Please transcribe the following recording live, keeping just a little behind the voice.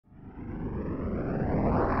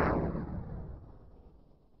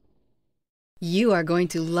You are going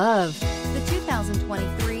to love the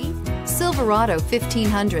 2023 Silverado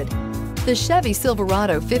 1500. The Chevy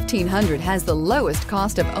Silverado 1500 has the lowest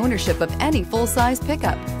cost of ownership of any full-size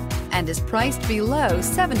pickup and is priced below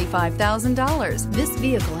 $75,000. This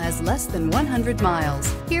vehicle has less than 100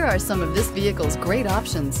 miles. Here are some of this vehicle's great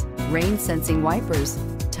options: rain-sensing wipers,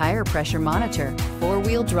 tire pressure monitor,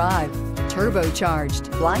 four-wheel drive,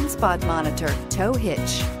 turbocharged, blind spot monitor, tow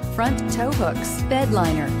hitch, front tow hooks, bed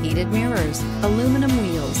liner, heated mirrors, aluminum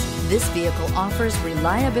wheels. This vehicle offers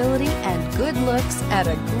reliability and good looks at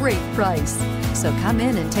a great price. So come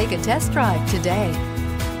in and take a test drive today.